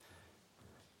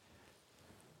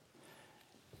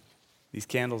These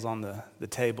candles on the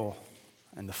table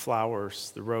and the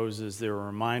flowers, the roses, they're a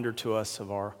reminder to us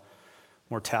of our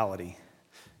mortality.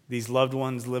 These loved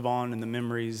ones live on in the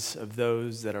memories of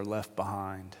those that are left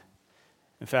behind.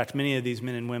 In fact, many of these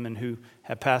men and women who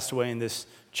have passed away in this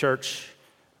church,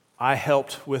 I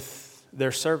helped with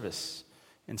their service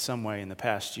in some way in the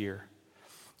past year.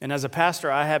 And as a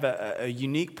pastor, I have a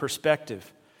unique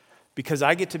perspective because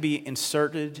I get to be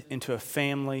inserted into a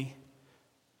family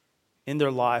in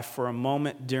their life for a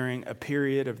moment during a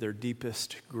period of their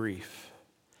deepest grief.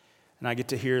 And I get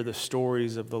to hear the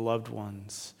stories of the loved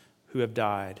ones who have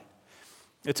died.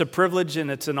 It's a privilege and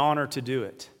it's an honor to do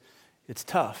it. It's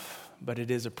tough, but it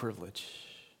is a privilege.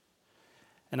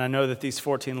 And I know that these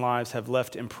 14 lives have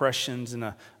left impressions and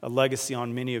a legacy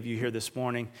on many of you here this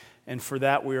morning. And for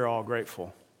that, we are all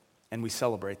grateful. And we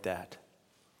celebrate that.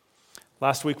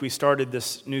 Last week, we started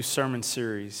this new sermon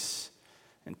series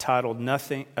entitled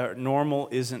Normal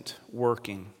Isn't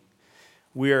Working.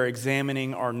 We are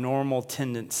examining our normal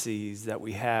tendencies that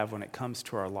we have when it comes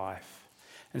to our life,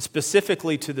 and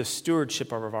specifically to the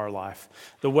stewardship of our life.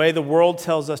 The way the world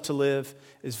tells us to live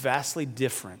is vastly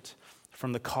different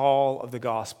from the call of the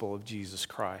gospel of Jesus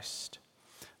Christ.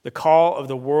 The call of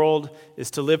the world is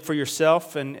to live for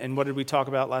yourself, and what did we talk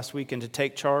about last week? And to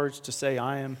take charge, to say,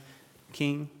 I am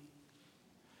king.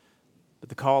 But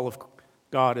the call of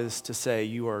God is to say,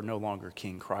 you are no longer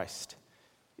king. Christ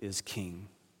is king.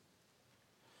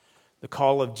 The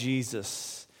call of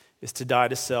Jesus is to die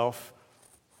to self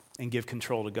and give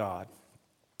control to God.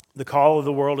 The call of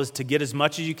the world is to get as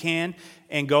much as you can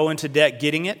and go into debt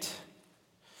getting it.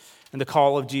 And the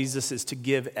call of Jesus is to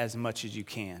give as much as you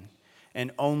can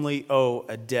and only owe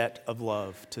a debt of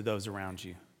love to those around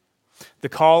you. The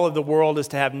call of the world is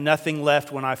to have nothing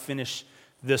left when I finish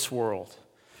this world.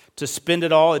 To spend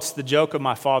it all, it's the joke of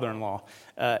my father-in-law.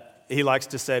 He likes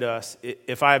to say to us,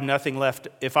 if I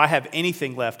have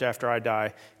anything left after I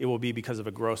die, it will be because of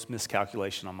a gross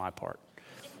miscalculation on my part.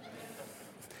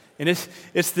 And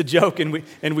it's the joke, and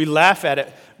we laugh at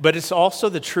it, but it's also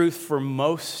the truth for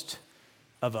most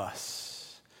of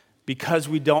us because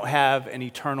we don't have an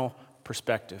eternal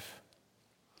perspective.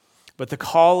 But the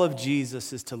call of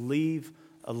Jesus is to leave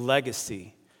a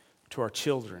legacy to our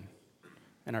children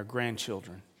and our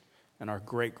grandchildren and our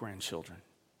great-grandchildren.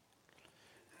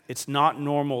 It's not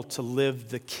normal to live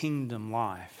the kingdom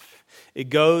life. It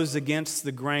goes against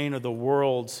the grain of the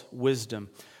world's wisdom.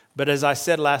 But as I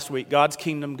said last week, God's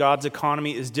kingdom, God's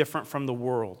economy is different from the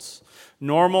world's.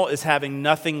 Normal is having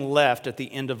nothing left at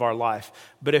the end of our life.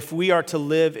 But if we are to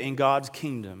live in God's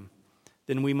kingdom,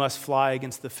 then we must fly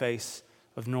against the face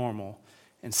of normal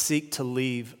and seek to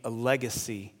leave a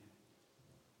legacy.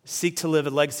 Seek to live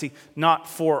a legacy not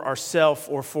for ourselves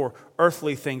or for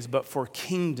earthly things, but for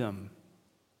kingdom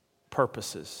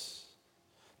purposes.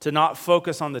 To not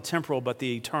focus on the temporal, but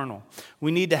the eternal.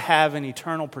 We need to have an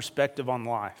eternal perspective on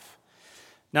life.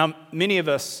 Now, many of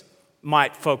us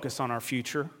might focus on our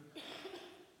future,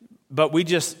 but we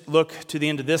just look to the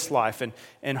end of this life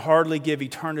and hardly give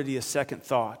eternity a second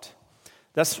thought.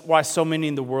 That's why so many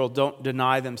in the world don't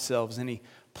deny themselves any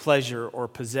pleasure or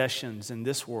possessions in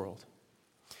this world.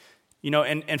 You know,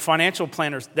 and financial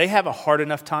planners, they have a hard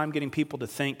enough time getting people to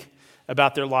think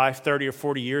about their life 30 or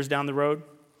 40 years down the road.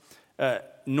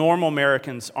 Normal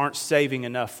Americans aren't saving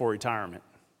enough for retirement.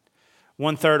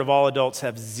 1/3 of all adults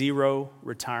have zero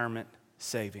retirement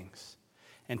savings.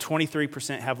 And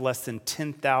 23% have less than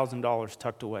 $10,000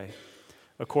 tucked away,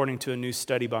 according to a new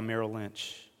study by Merrill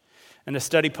Lynch. And a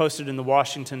study posted in the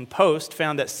Washington Post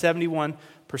found that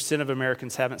 71% of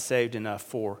Americans haven't saved enough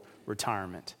for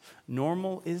retirement.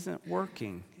 Normal isn't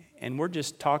working, and we're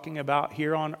just talking about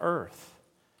here on earth.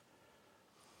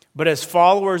 But as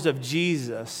followers of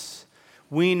Jesus,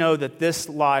 we know that this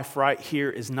life right here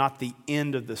is not the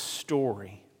end of the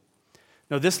story.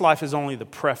 No, this life is only the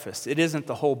preface. It isn't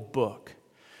the whole book.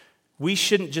 We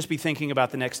shouldn't just be thinking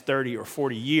about the next 30 or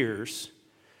 40 years.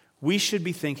 We should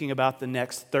be thinking about the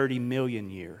next 30 million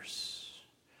years.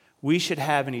 We should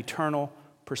have an eternal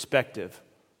perspective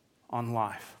on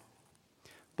life.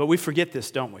 But we forget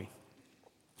this, don't we?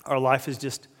 Our life is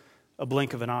just a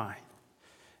blink of an eye.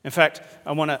 In fact,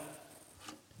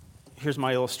 here's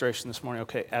my illustration this morning.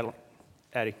 Okay,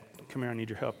 Addie, come here, I need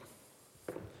your help.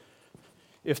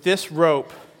 If this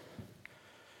rope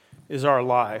is our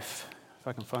life, if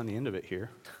I can find the end of it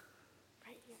here.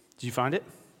 Right here. Did you find it?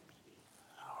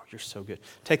 Oh, you're so good.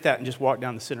 Take that and just walk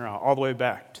down the center aisle, all the way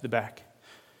back to the back.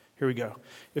 Here we go.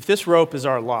 If this rope is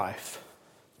our life,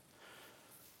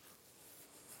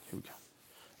 here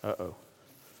we go. Uh-oh.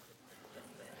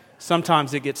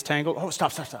 Sometimes it gets tangled. Oh,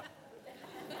 stop.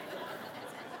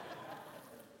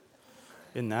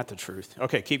 Isn't that the truth?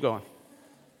 Okay, keep going.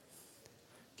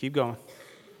 Keep going.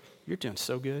 You're doing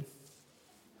so good.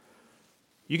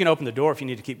 You can open the door if you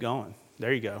need to keep going.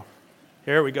 There you go.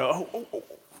 Here we go. Oh.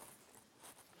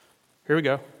 Here we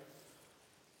go.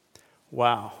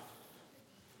 Wow.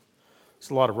 It's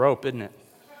a lot of rope, isn't it?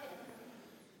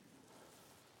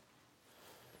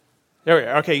 There we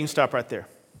are. Okay, you can stop right there.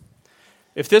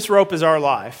 If this rope is our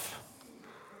life,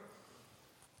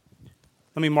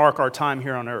 let me mark our time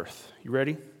here on earth. You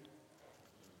ready?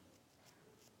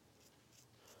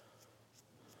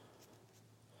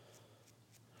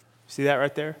 See that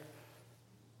right there?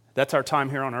 That's our time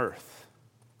here on earth.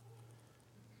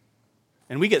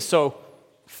 And we get so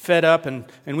fed up and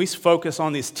we focus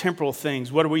on these temporal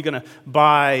things. What are we going to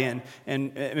buy?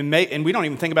 And we don't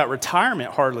even think about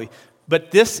retirement hardly.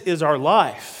 But this is our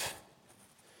life.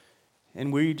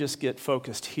 And we just get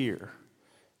focused here.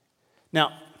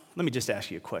 Now, let me just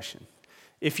ask you a question.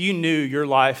 If you knew your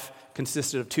life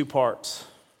consisted of two parts,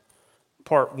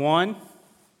 part 1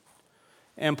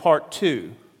 and part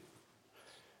 2,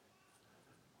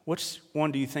 which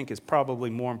one do you think is probably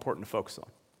more important to focus on?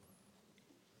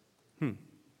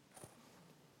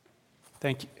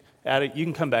 Thank you. Addie, you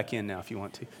can come back in now if you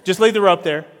want to. Just leave the rope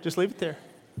there. Just leave it there.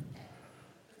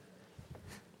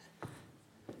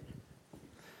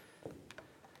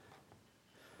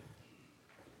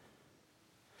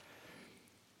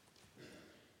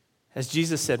 As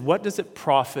Jesus said, what does it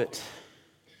profit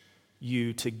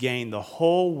you to gain the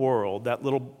whole world, that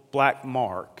little black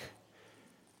mark,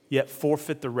 yet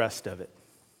forfeit the rest of it?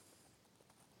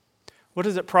 What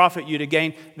does it profit you to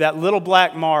gain that little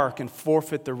black mark and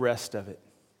forfeit the rest of it?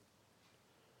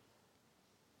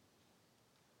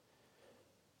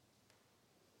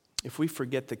 If we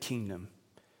forget the kingdom,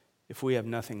 if we have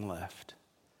nothing left,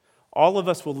 all of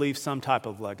us will leave some type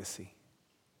of legacy.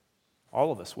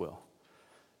 All of us will.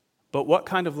 But what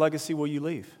kind of legacy will you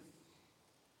leave?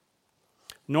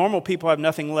 Normal people have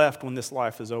nothing left when this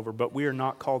life is over, but we are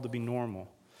not called to be normal.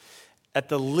 At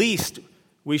the least,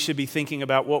 we should be thinking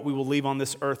about what we will leave on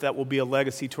this earth that will be a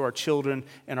legacy to our children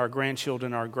and our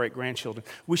grandchildren, our great-grandchildren.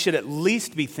 We should at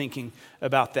least be thinking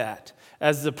about that.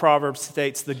 As the proverb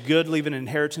states, the good leave an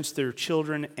inheritance to their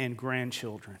children and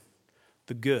grandchildren.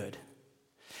 The good.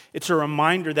 It's a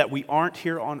reminder that we aren't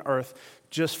here on earth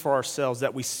just for ourselves,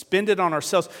 that we spend it on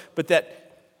ourselves, but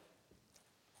that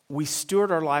we steward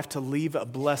our life to leave a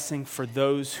blessing for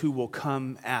those who will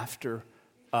come after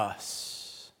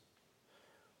us.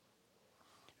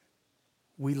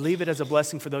 We leave it as a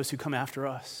blessing for those who come after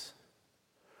us.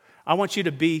 I want you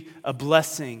to be a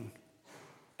blessing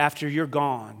after you're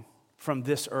gone from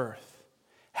this earth.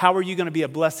 How are you going to be a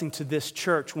blessing to this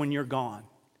church when you're gone?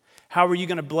 How are you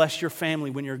going to bless your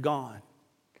family when you're gone?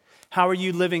 How are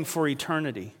you living for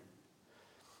eternity?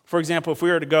 For example, if we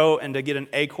were to go and to get an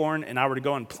acorn and I were to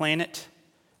go and plant it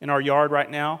in our yard right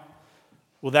now,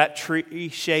 will that tree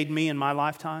shade me in my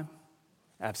lifetime?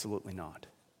 Absolutely not.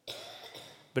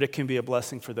 But it can be a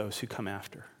blessing for those who come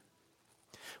after.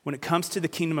 When it comes to the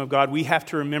kingdom of God, we have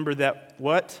to remember that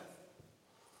what?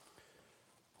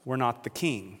 We're not the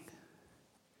king.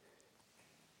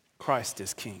 Christ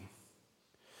is king.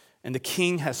 And the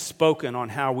king has spoken on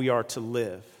how we are to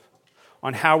live,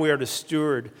 on how we are to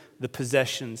steward the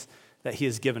possessions that he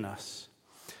has given us.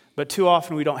 But too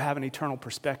often we don't have an eternal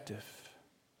perspective.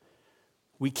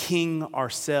 We king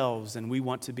ourselves and we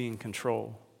want to be in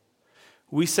control.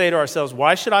 We say to ourselves,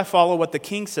 why should I follow what the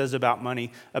king says about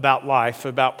money, about life,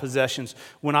 about possessions,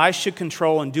 when I should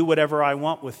control and do whatever I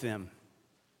want with them?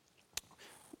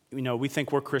 You know, we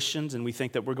think we're Christians and we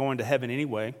think that we're going to heaven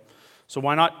anyway, so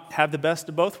why not have the best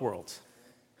of both worlds?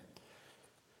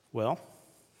 Well,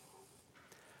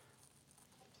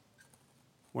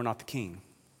 we're not the king.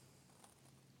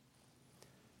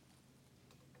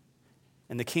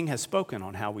 And the king has spoken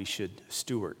on how we should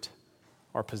steward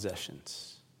our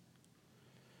possessions.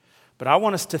 But I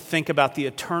want us to think about the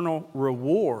eternal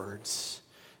rewards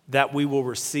that we will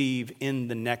receive in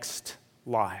the next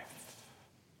life.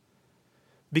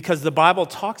 Because the Bible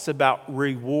talks about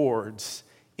rewards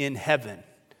in heaven.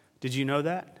 Did you know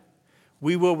that?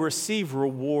 We will receive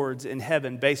rewards in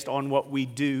heaven based on what we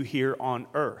do here on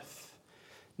earth.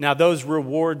 Now, those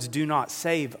rewards do not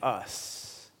save us.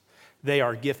 They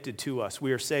are gifted to us.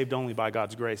 We are saved only by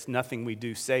God's grace. Nothing we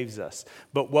do saves us.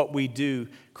 But what we do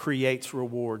creates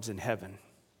rewards in heaven.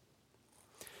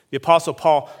 The Apostle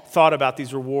Paul thought about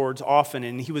these rewards often,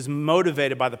 and he was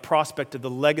motivated by the prospect of the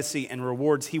legacy and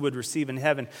rewards he would receive in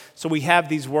heaven. So we have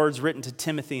these words written to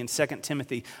Timothy in 2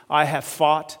 Timothy. I have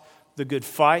fought the good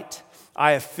fight.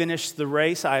 I have finished the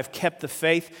race. I have kept the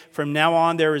faith. From now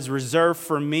on there is reserved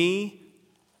for me.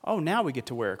 Oh, now we get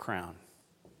to wear a crown.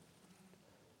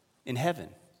 in heaven,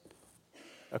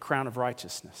 a crown of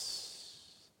righteousness.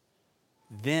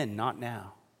 Then, not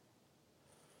now,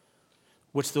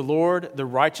 which the Lord, the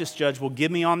righteous judge, will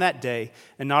give me on that day,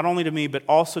 and not only to me, but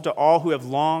also to all who have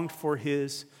longed for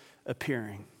his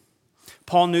appearing.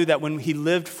 Paul knew that when he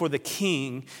lived for the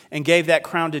King and gave that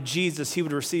crown to Jesus, he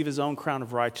would receive his own crown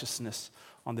of righteousness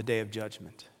on the day of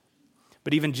judgment.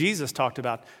 But even Jesus talked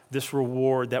about this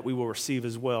reward that we will receive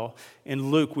as well. In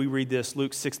Luke, we read this,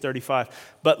 Luke 6:35.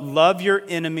 But love your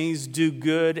enemies, do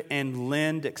good, and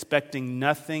lend, expecting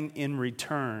nothing in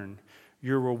return.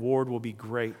 Your reward will be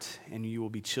great, and you will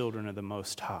be children of the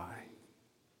Most High.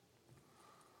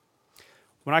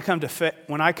 When I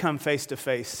come face to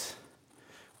face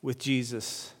with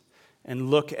Jesus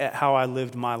and look at how I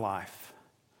lived my life,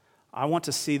 I want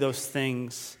to see those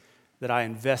things that I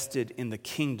invested in the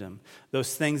kingdom,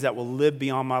 those things that will live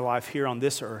beyond my life here on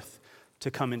this earth, to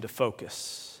come into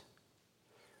focus.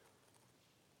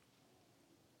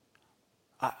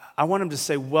 I want him to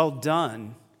say, well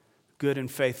done, good and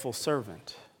faithful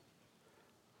servant.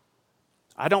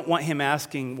 I don't want him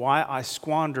asking why I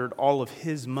squandered all of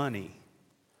his money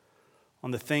on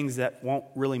the things that won't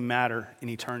really matter in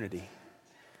eternity.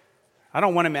 I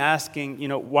don't want him asking,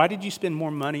 why did you spend more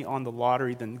money on the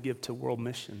lottery than give to world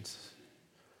missions?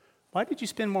 Why did you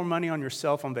spend more money on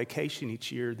yourself on vacation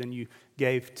each year than you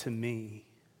gave to me?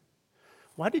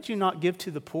 Why did you not give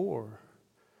to the poor,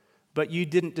 but you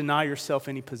didn't deny yourself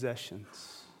any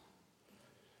possessions?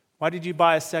 Why did you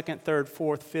buy a second, third,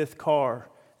 fourth, fifth car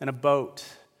and a boat,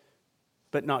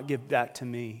 but not give back to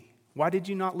me? Why did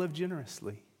you not live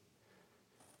generously?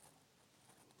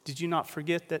 Did you not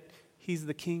forget that he's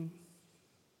the King?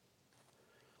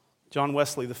 John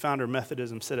Wesley, the founder of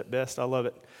Methodism, said it best. I love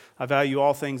it. I value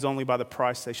all things only by the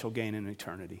price they shall gain in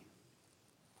eternity.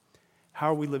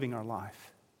 How are we living our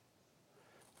life?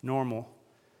 Normal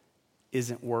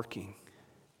isn't working,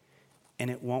 and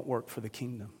it won't work for the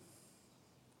kingdom.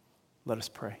 Let us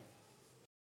pray.